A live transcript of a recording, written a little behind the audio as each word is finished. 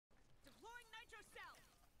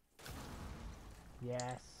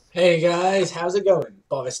Yes. Hey guys, how's it going?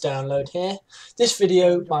 Boris Download here. This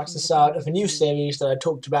video marks the start of a new series that I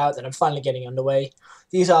talked about that I'm finally getting underway.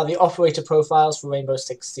 These are the operator profiles for Rainbow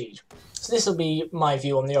Six Siege. So this will be my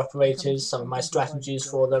view on the operators, some of my strategies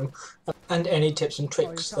for them, and any tips and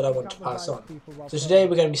tricks that I want to pass on. So today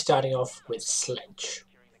we're going to be starting off with Sledge.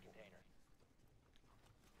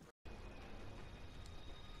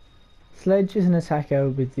 Sledge is an attacker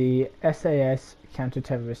with the SAS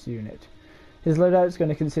counter-terrorist unit. His loadout is going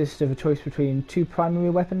to consist of a choice between 2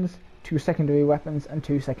 primary weapons, 2 secondary weapons, and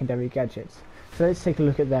 2 secondary gadgets. So let's take a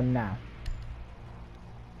look at them now.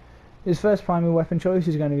 His first primary weapon choice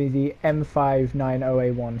is going to be the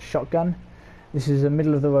M590A1 shotgun. This is a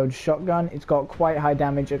middle-of-the-road shotgun. It's got quite high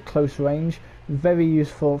damage at close range, very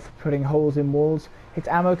useful for putting holes in walls. Its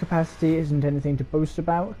ammo capacity isn't anything to boast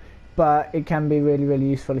about, but it can be really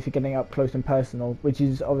useful if you're getting up close and personal, which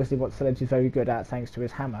is obviously what Sledge is very good at thanks to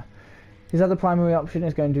his hammer. His other primary option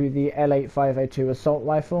is going to be the L85A2 assault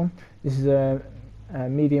rifle. This is a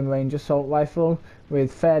medium range assault rifle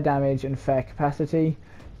with fair damage and fair capacity.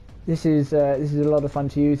 This is a lot of fun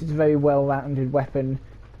to use. It's a very well-rounded weapon,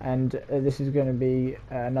 and this is going to be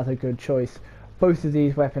another good choice. Both of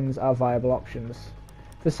these weapons are viable options.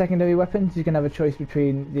 For secondary weapons, you can have a choice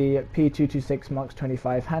between the P226 Mark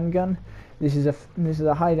 25 handgun. This is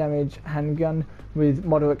a high damage handgun with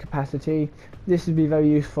moderate capacity. This would be very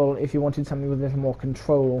useful if you wanted something with a little more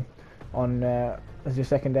control on as your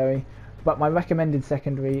secondary. But my recommended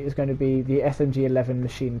secondary is going to be the SMG-11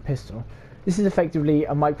 machine pistol. This is effectively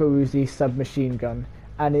a micro Uzi submachine gun,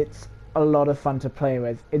 and it's a lot of fun to play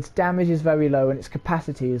with. Its damage is very low and its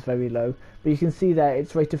capacity is very low, but you can see that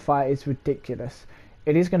its rate of fire is ridiculous.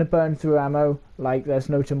 It is going to burn through ammo like there's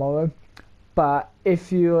no tomorrow, but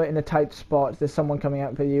if you're in a tight spot, there's someone coming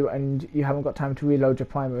out for you and you haven't got time to reload your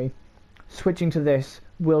primary, switching to this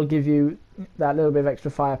will give you that little bit of extra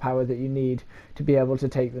firepower that you need to be able to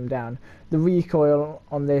take them down. The recoil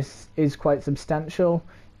on this is quite substantial.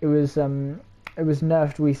 It was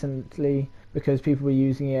nerfed recently because people were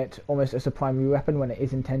using it almost as a primary weapon when it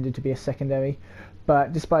is intended to be a secondary.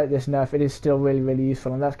 But despite this nerf, it is still really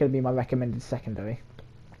useful, and that's going to be my recommended secondary.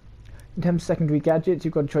 In terms of secondary gadgets,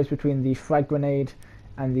 you've got a choice between the frag grenade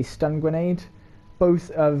and the stun grenade.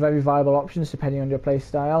 Both are very viable options depending on your play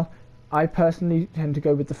style. I personally tend to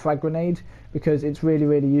go with the frag grenade because it's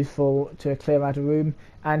really useful to clear out a room,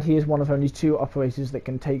 and he is one of only 2 operators that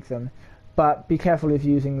can take them. But be careful of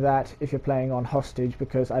using that if you're playing on hostage,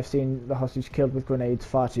 because I've seen the hostage killed with grenades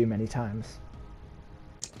far too many times.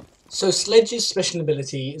 So Sledge's special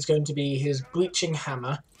ability is going to be his breaching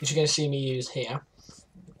hammer, which you're going to see me use here.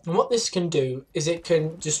 And what this can do is it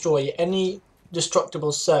can destroy any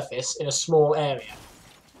destructible surface in a small area.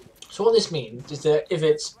 So what this means is that if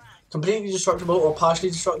it's completely destructible or partially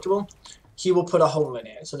destructible, he will put a hole in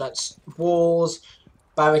it. So that's walls,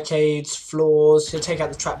 barricades, floors. He'll take out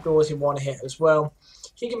the trapdoors he'll want to hit as well.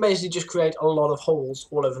 He can basically just create a lot of holes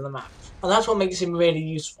all over the map. And that's what makes him really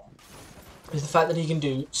useful, is the fact that he can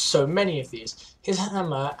do so many of these. His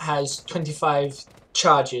hammer has 25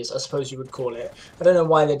 charges, I suppose you would call it. I don't know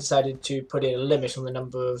why they decided to put in a limit on the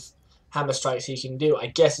number of hammer strikes he can do. I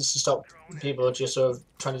guess it's to stop people just sort of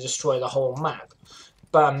trying to destroy the whole map.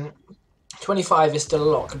 But 25 is still a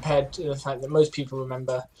lot compared to the fact that most people,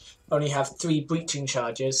 remember, only have 3 breaching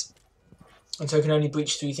charges, and so can only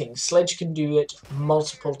breach 3 things. Sledge can do it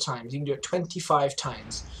multiple times. He can do it 25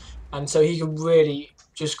 times, and so he can really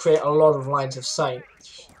just create a lot of lines of sight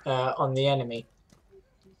on the enemy.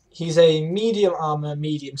 He's a medium armor,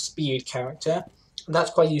 medium speed character, and that's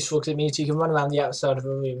quite useful because it means he can run around the outside of a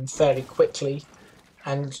room fairly quickly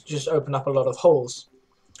and just open up a lot of holes.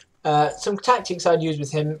 Some tactics I'd use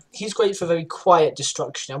with him: he's great for very quiet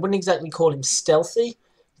destruction. I wouldn't exactly call him stealthy,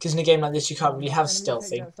 because in a game like this you can't really have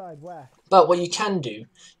stealthy. But what you can do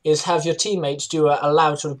is have your teammates do a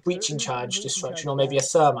loud sort of breaching charge destruction, or maybe a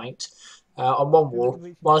thermite, on one wall,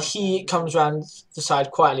 while he comes around the side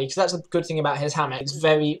quietly, because that's a good thing about his hammer. It's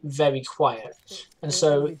very quiet, and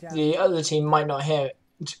so the other team might not hear it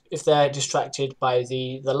if they're distracted by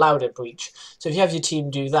the louder breach. So if you have your team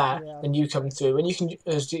do that, then you come through, and you can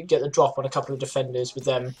get the drop on a couple of defenders with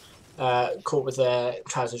them caught with their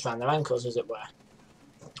trousers around their ankles, as it were.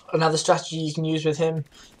 Another strategy you can use with him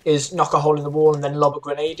is knock a hole in the wall and then lob a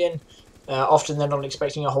grenade in. Often they're not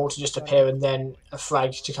expecting a hole to just appear and then a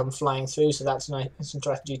frag to come flying through, so that's a nice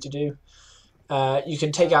strategy to do. You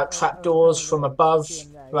can take out trapdoors from above,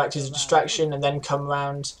 who act as a distraction, and then come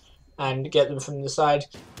around and get them from the side.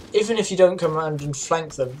 Even if you don't come around and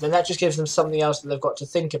flank them, then that just gives them something else that they've got to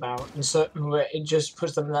think about, and so it just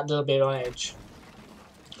puts them that little bit on edge.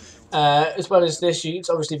 As well as this, it's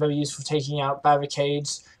obviously very useful for taking out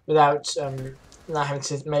barricades without not having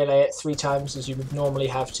to melee it 3 times as you would normally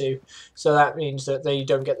have to. So that means that they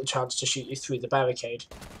don't get the chance to shoot you through the barricade.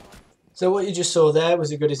 So what you just saw there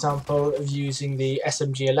was a good example of using the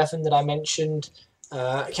SMG-11 that I mentioned.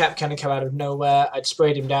 Cap kind of came out of nowhere. I'd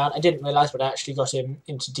sprayed him down. I didn't realise, but I actually got him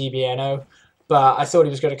into DBNO. But I thought he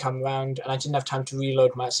was going to come around, and I didn't have time to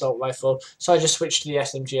reload my assault rifle, so I just switched to the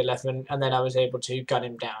SMG-11, and then I was able to gun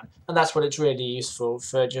him down. And that's what it's really useful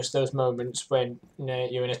for, just those moments when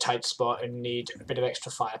you're in a tight spot and need a bit of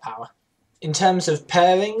extra firepower. In terms of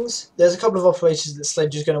pairings, there's a couple of operators that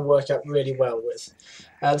Sledge is going to work out really well with.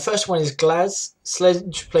 The first one is Glaz.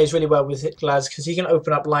 Sledge plays really well with Glaz because he can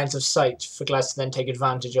open up lines of sight for Glaz to then take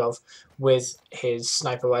advantage of with his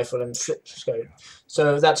sniper rifle and flip scope.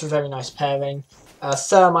 So that's a very nice pairing.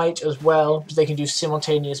 Thermite as well, because they can do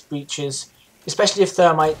simultaneous breaches, especially if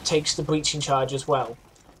Thermite takes the breaching charge as well.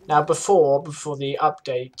 Now before the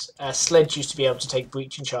update, Sledge used to be able to take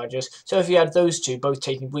breaching charges, so if you had those two both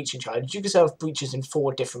taking breaching charges, you could have breaches in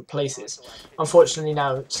 4 different places. Unfortunately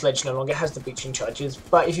now Sledge no longer has the breaching charges,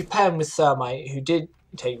 but if you pair him with Thermite, who did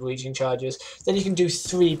take breaching charges, then you can do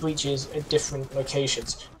 3 breaches at different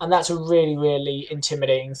locations, and that's a really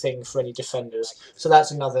intimidating thing for any defenders, so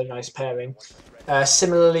that's another nice pairing.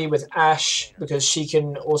 Similarly with Ash, because she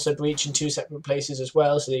can also breach in 2 separate places as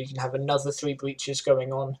well, so that you can have another 3 breaches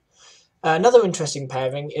going on. Another interesting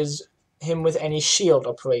pairing is him with any shield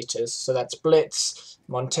operators, so that's Blitz,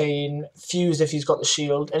 Montaigne, Fuse if he's got the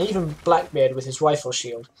shield, and even Blackbeard with his rifle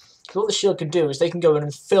shield. Because what the shield can do is they can go in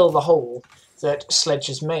and fill the hole that Sledge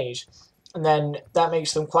has made, and then that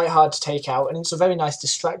makes them quite hard to take out, and it's a very nice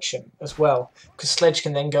distraction as well, because Sledge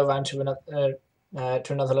can then go around to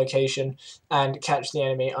another location and catch the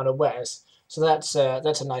enemy unawares. So that's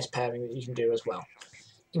a nice pairing that you can do as well.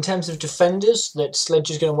 In terms of defenders that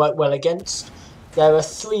Sledge is going to work well against, there are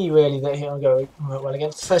 3 really that he'll go well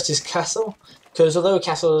against. The first is Castle, because although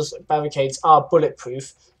Castle's barricades are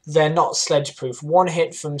bulletproof, they're not Sledge proof. 1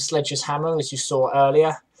 hit from Sledge's hammer, as you saw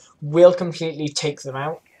earlier, will completely take them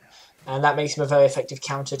out, and that makes him a very effective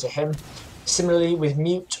counter to him. Similarly with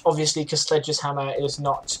Mute, obviously because Sledge's hammer is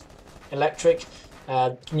not electric,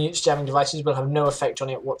 Mute's jamming devices will have no effect on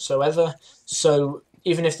it whatsoever, so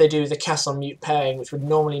even if they do the Castle Mute pairing, which would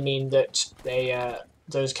normally mean that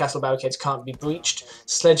those Castle barricades can't be breached,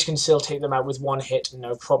 Sledge can still take them out with 1 hit and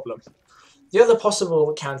no problem. The other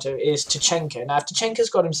possible counter is Tachenka. Now, if Tachenka's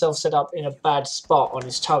got himself set up in a bad spot on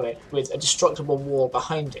his turret with a destructible wall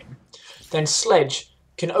behind him, then Sledge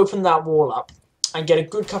can open that wall up and get a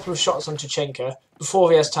good couple of shots on Tachenka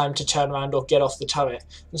before he has time to turn around or get off the turret.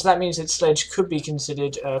 And so that means that Sledge could be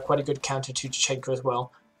considered quite a good counter to Tachenka as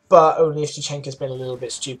well, but only if Tachenka's been a little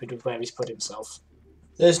bit stupid with where he's put himself.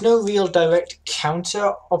 There's no real direct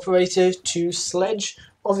counter operator to Sledge.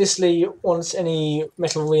 Obviously, once any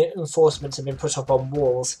metal reinforcements have been put up on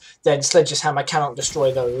walls, then Sledge's hammer cannot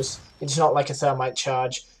destroy those. It's not like a thermite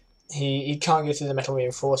charge. He can't go through the metal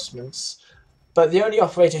reinforcements. But the only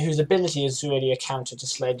operator whose ability is really a counter to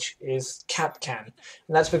Sledge is Capcan.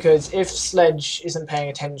 And that's because if Sledge isn't paying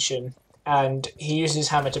attention and he uses his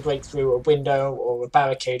hammer to break through a window or a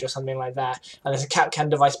barricade or something like that, and there's a Capcan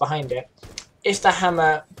device behind it, if the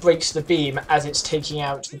hammer breaks the beam as it's taking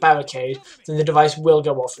out the barricade, then the device will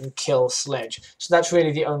go off and kill Sledge. So that's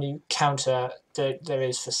really the only counter that there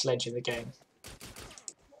is for Sledge in the game.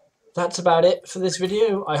 That's about it for this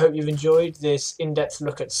video. I hope you've enjoyed this in-depth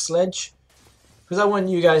look at Sledge. Because I want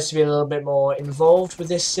you guys to be a little bit more involved with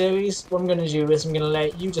this series, what I'm going to do is I'm going to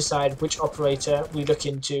let you decide which operator we look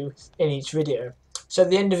into in each video. So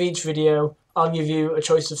at the end of each video, I'll give you a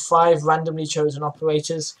choice of 5 randomly chosen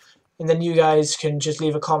operators, and then you guys can just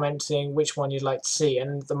leave a comment saying which one you'd like to see,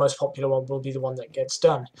 and the most popular one will be the one that gets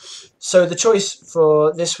done. So the choice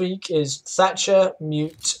for this week is Thatcher,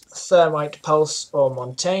 Mute, Thermite, Pulse, or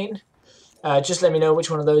Montaigne. Just let me know which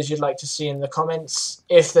one of those you'd like to see in the comments.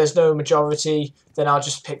 If there's no majority, then I'll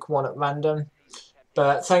just pick one at random.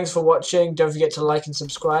 But thanks for watching, don't forget to like and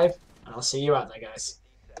subscribe, and I'll see you out there, guys.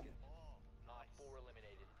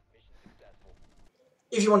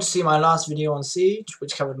 If you want to see my last video on Siege,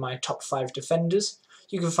 which covered my top 5 defenders,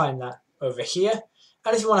 you can find that over here.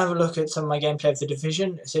 And if you want to have a look at some of my gameplay of The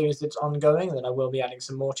Division, a series that's ongoing that I will be adding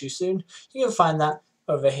some more to soon, you can find that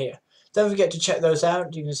over here. Don't forget to check those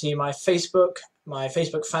out. You can see my Facebook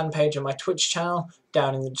fan page and my Twitch channel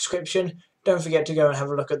down in the description. Don't forget to go and have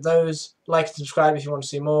a look at those. Like and subscribe if you want to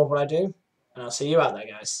see more of what I do. And I'll see you out there,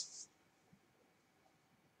 guys.